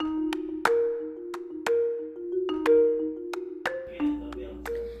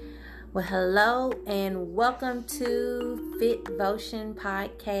Well, hello and welcome to Fit Votion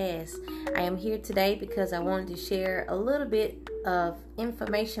Podcast. I am here today because I wanted to share a little bit of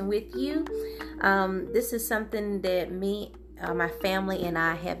information with you. This is something that my family, and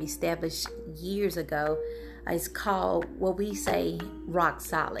I have established years ago. It's called what we say rock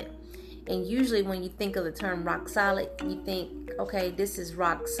solid. And usually when you think of the term rock solid, you think, okay, this is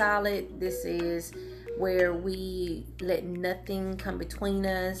rock solid. This is where we let nothing come between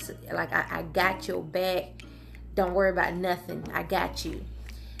us. Like I got your back. Don't worry about nothing. I got you.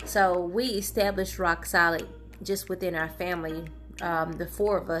 So we established rock solid just within our family, the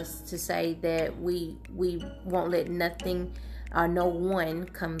four of us, to say that we won't let nothing or no one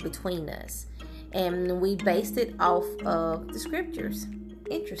come between us. And we based it off of the scriptures.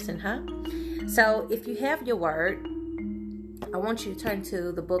 Interesting, huh? So if you have your word, I want you to turn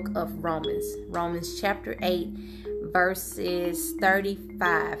to the book of Romans chapter 8, verses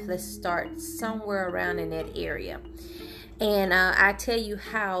 35. Let's start somewhere around in that area. And I tell you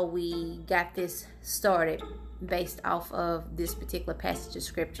how we got this started based off of this particular passage of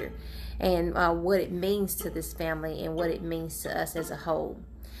scripture and what it means to this family and what it means to us as a whole.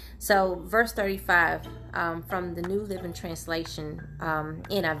 So verse 35 from the New Living Translation,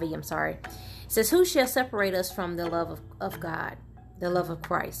 NIV, says, "Who shall separate us from the love of God, the love of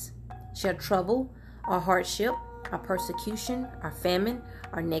Christ? Shall trouble, or hardship, or persecution, or famine,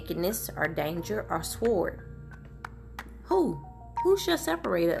 or nakedness, or danger, or sword? Who? Who shall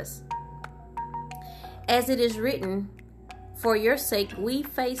separate us? As it is written, for your sake we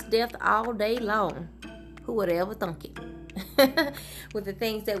face death all day long." Who would ever thunk it? With the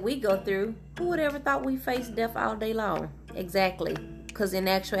things that we go through, who would ever thought we face death all day long? Exactly. Because in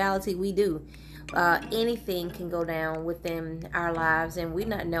actuality, we do. Anything can go down within our lives, and we're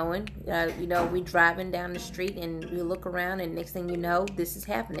not knowing. We're driving down the street, and we look around, and next thing you know, this is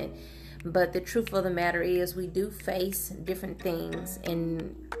happening. But the truth of the matter is, we do face different things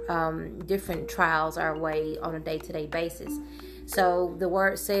and different trials our way on a day-to-day basis. So the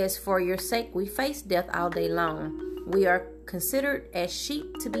word says, for your sake, we face death all day long. We are considered as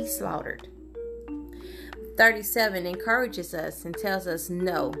sheep to be slaughtered. 37 encourages us and tells us,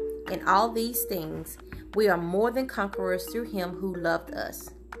 no, in all these things, we are more than conquerors through him who loved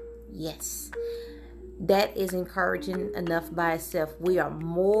us. Yes, that is encouraging enough by itself. We are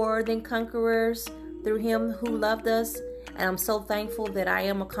more than conquerors through him who loved us. And I'm so thankful that I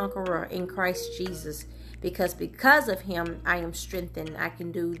am a conqueror in Christ Jesus. Because of him, I am strengthened. I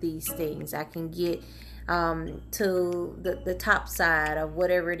can do these things. I can get to the top side of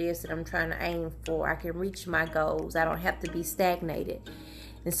whatever it is that I'm trying to aim for. I can reach my goals. I don't have to be stagnated.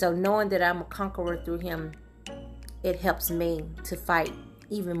 And so knowing that I'm a conqueror through him, it helps me to fight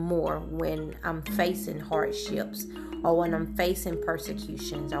even more when I'm facing hardships, or when I'm facing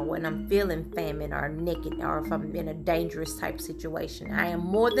persecutions, or when I'm feeling famine or naked, or if I'm in a dangerous type situation. I am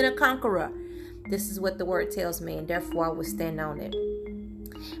more than a conqueror. This is what the word tells me, and therefore I will stand on it.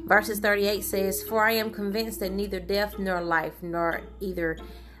 Verses 38 says, for I am convinced that neither death nor life, nor either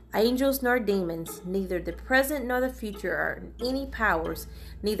angels nor demons, neither the present nor the future, or any powers,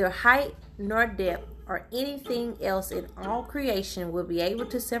 neither height nor depth, or anything else in all creation will be able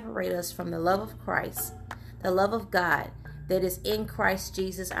to separate us from the love of Christ, the love of God that is in Christ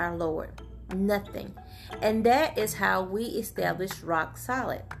Jesus our Lord. Nothing. And that is how we establish rock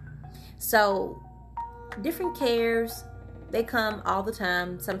solid. So different cares, they come all the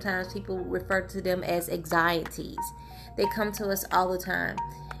time. Sometimes people refer to them as anxieties. They come to us all the time.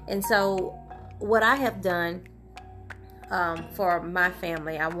 And so what I have done for my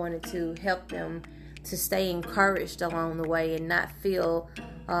family, I wanted to help them to stay encouraged along the way and not feel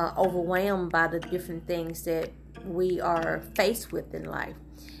overwhelmed by the different things that we are faced with in life.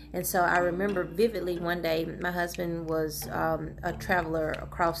 And so I remember vividly one day, my husband was a traveler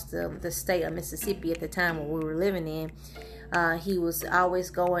across the state of Mississippi at the time where we were living in. He was always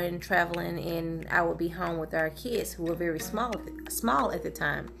going, traveling, and I would be home with our kids who were very small at the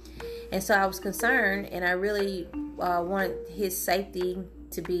time. And so I was concerned, and I really wanted his safety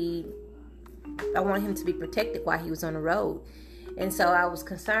to be, I wanted him to be protected while he was on the road. And so I was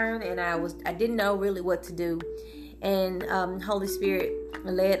concerned, and I didn't know really what to do. And Holy Spirit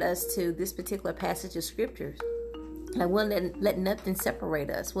led us to this particular passage of scriptures. And we'll let nothing separate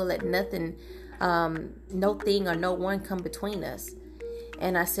us. We'll let nothing, no thing or no one come between us.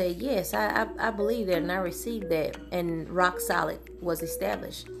 And I said, yes, I believe that, and I received that, and rock solid was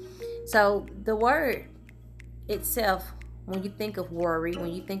established. So the word itself, when you think of worry,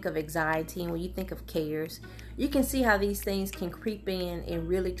 when you think of anxiety, and when you think of cares, you can see how these things can creep in and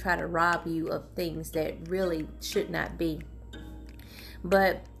really try to rob you of things that really should not be.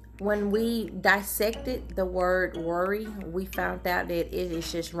 But when we dissected the word worry, we found out that it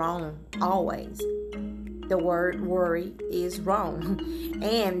is just wrong always. The word worry is wrong.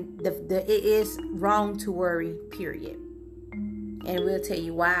 And it is wrong to worry, period. And we'll tell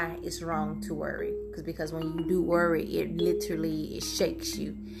you why it's wrong to worry. Because when you do worry, it shakes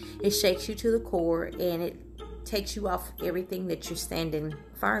you. It shakes you to the core, and it takes you off everything that you're standing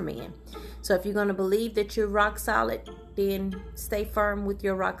firm in. So if you're going to believe that you're rock solid, then stay firm with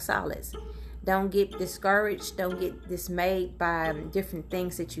your rock solids. Don't get discouraged. Don't get dismayed by different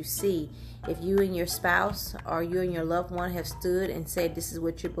things that you see. If you and your spouse or you and your loved one have stood and said this is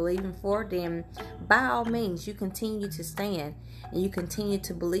what you're believing for, then by all means, you continue to stand and you continue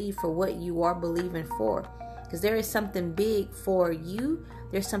to believe for what you are believing for. Because there is something big for you.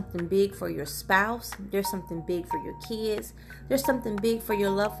 There's something big for your spouse. There's something big for your kids. There's something big for your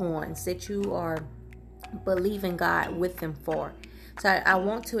loved ones that you are believing God with them for. So I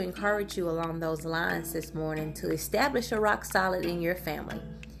want to encourage you along those lines this morning to establish a rock solid in your family.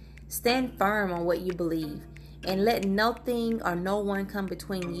 Stand firm on what you believe and let nothing or no one come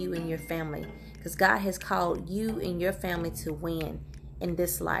between you and your family, because God has called you and your family to win in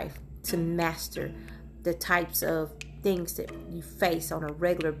this life, to master the types of things that you face on a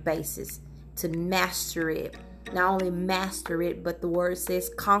regular basis, to master it. Not only master it, but the word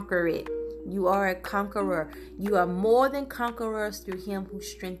says conquer it. You are a conqueror. You are more than conquerors through him who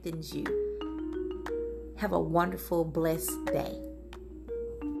strengthens you. Have a wonderful, blessed day.